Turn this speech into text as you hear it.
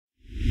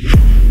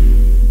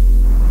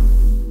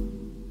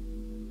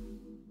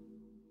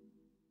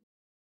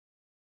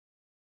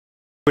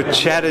With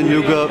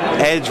Chattanooga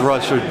edge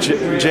rusher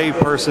Jay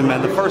Person,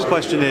 man, the first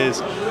question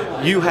is,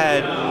 you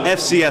had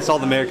FCS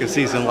All-American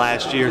season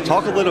last year.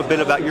 Talk a little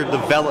bit about your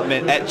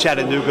development at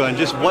Chattanooga and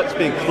just what's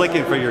been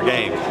clicking for your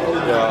game.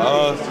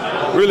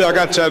 Yeah, really, I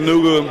got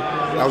Chattanooga.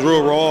 I was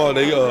real raw.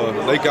 They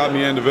got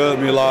me and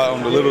developed me a lot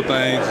on the little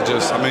things.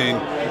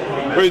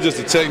 Really just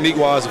the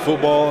technique-wise of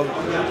football.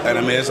 And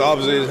I mean, it's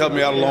helped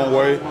me out a long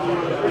way.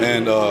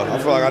 And I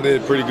feel like I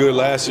did pretty good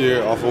last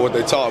year off of what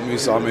they taught me.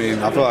 So, I mean,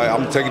 I feel like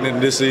I'm taking it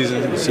in this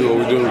season and see what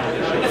we do.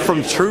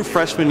 From true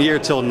freshman year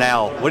till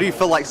now, what do you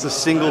feel like is the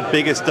single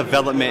biggest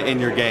development in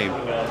your game?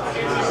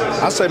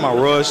 I say my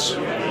rush,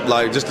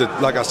 like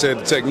I said,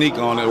 the technique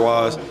on it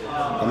was.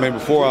 I mean,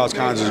 before I was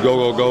kind of just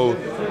go.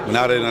 But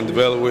now they done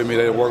developed with me.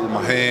 They work with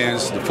my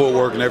hands, the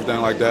footwork, and everything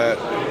like that.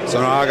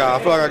 So now I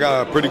feel like I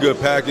got a pretty good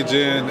package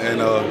in,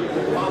 and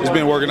it's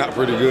been working out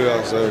pretty good,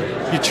 I'd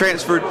say. You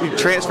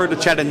transferred to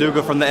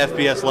Chattanooga from the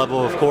FBS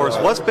level, of course.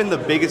 Right. What's been the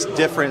biggest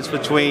difference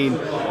between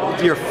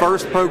your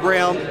first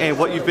program and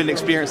what you've been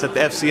experienced at the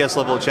FCS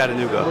level at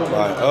Chattanooga?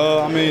 Right.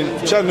 I mean,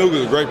 Chattanooga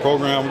is a great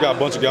program. We got a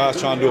bunch of guys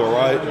trying to do it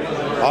right.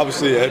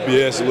 Obviously,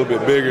 FBS is a little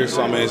bit bigger,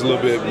 so I mean, it's a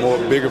little bit more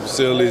bigger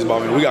facilities.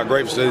 But I mean, we got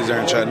great facilities there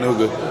in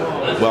Chattanooga.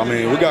 But I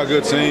mean, we got a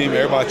good team.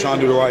 Everybody trying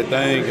to do the right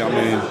thing. I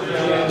mean,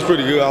 it's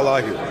pretty good. I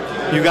like it.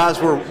 You guys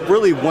were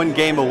really one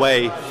game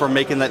away from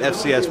making that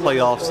FCS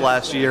playoffs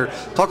last year.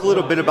 Talk a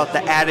little bit about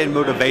the added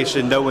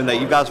motivation, knowing that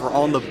you guys were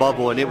on the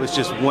bubble and it was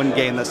just one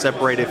game that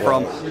separated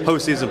from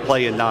postseason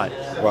play and not.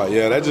 Right,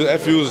 yeah,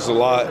 that fuels us a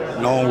lot,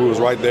 knowing we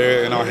was right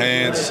there in our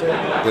hands.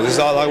 Because it's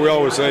all, like we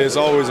always say, it's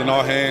always in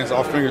our hands,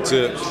 our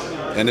fingertips,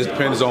 and it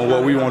depends on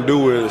what we want to do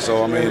with it.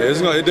 So, I mean, it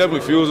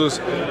definitely fuels us.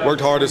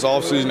 Worked hard this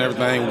offseason and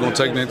everything. We're going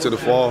to take it into the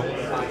fall.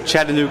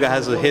 Chattanooga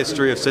has a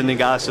history of sending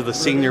guys to the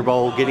Senior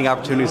Bowl, getting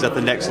opportunities at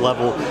the next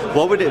level.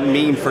 What would it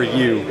mean for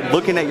you,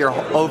 looking at your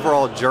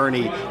overall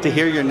journey, to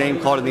hear your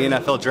name called in the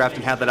NFL draft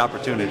and have that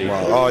opportunity?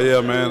 Wow. Oh,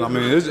 yeah, man. I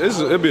mean,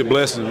 it'd be a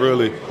blessing,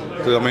 really.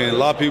 Because, I mean, a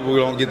lot of people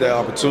don't get that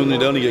opportunity.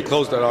 They only get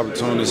close to that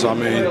opportunity. So, I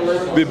mean,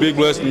 it'd be a big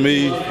blessing to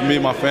me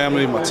and my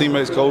family, my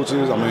teammates,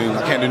 coaches. I mean,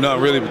 I can't do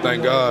nothing really but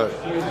thank God.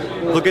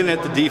 Looking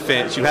at the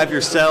defense, you have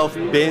yourself,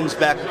 Ben's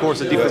back, of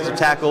course, at defensive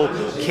tackle,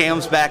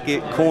 Cam's back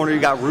at corner, you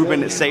got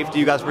Ruben at safety,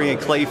 you guys bring in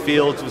Clay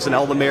Fields, who's an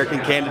All-American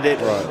candidate.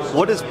 Right.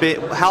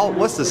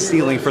 What's the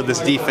ceiling for this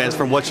defense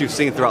from what you've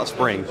seen throughout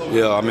spring?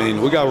 Yeah, I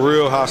mean, we got a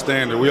real high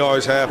standard. We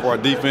always have for our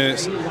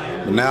defense.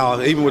 But now,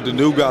 even with the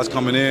new guys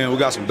coming in, we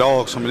got some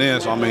dogs coming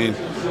in. So, I mean,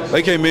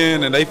 they came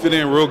in and they fit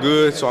in real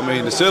good. So, I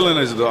mean, the ceiling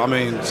is,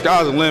 the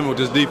sky's the limit with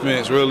this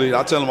defense, really.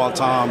 I tell them all the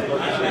time.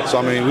 So,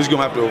 I mean, we're just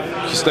going to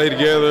have to stay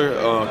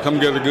together, come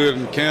together good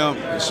in camp,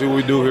 and see what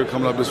we do here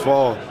coming up this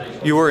fall.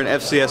 You were an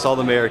FCS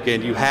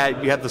All-American. You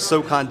had the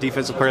SoCon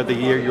Defensive Player of the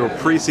Year. You were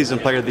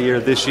preseason Player of the Year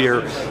this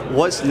year.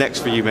 What's next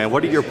for you, man?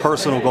 What are your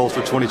personal goals for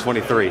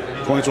 2023?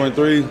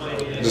 2023,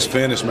 just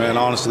finish, man,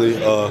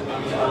 honestly.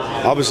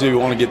 Obviously, we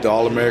want to get the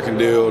All-American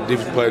deal,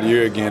 Defensive Player of the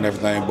Year again,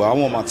 everything. But I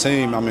want my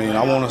team, I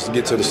want us to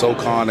get to the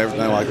SoCon,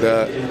 everything like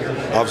that.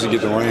 Obviously,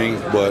 get the ring.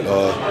 But,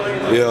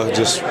 yeah,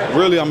 just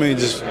really,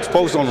 just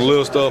focus on the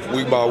little stuff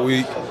week by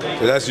week.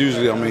 That's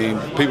usually,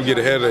 people get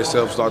ahead of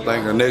themselves, start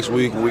thinking the next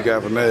week and week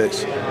after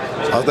next.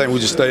 So I think we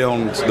just stay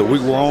on the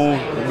week we're on,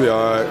 we'll be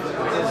all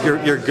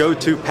right. Your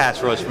go-to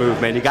pass rush move,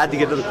 man. You got to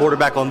get to the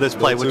quarterback on this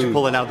play. What you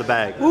pulling out of the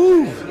bag?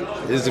 Woo!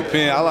 It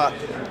depends.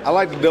 I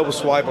like the double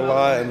swipe a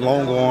lot and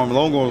long arm.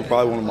 Long arm is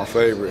probably one of my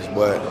favorites,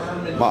 but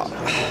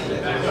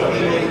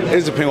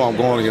it depends what I'm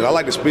going against. I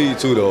like the speed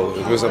too, though.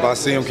 Because if I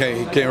see him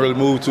he can't really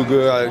move too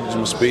good, I use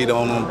my speed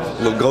on him,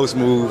 a little ghost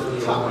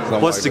move.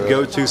 What's the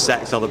go-to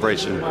sack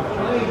celebration?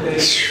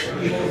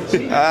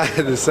 I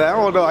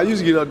don't know. I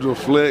usually get up to a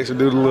flex and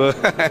do the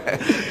little.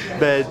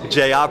 Man,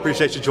 Jay, I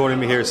appreciate you joining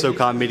me here at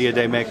SoCon Media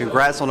Day, man.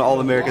 Congrats on the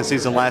All-American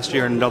season last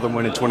year and another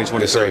one in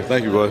 2023. Yes, sir.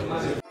 Thank you,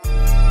 bud.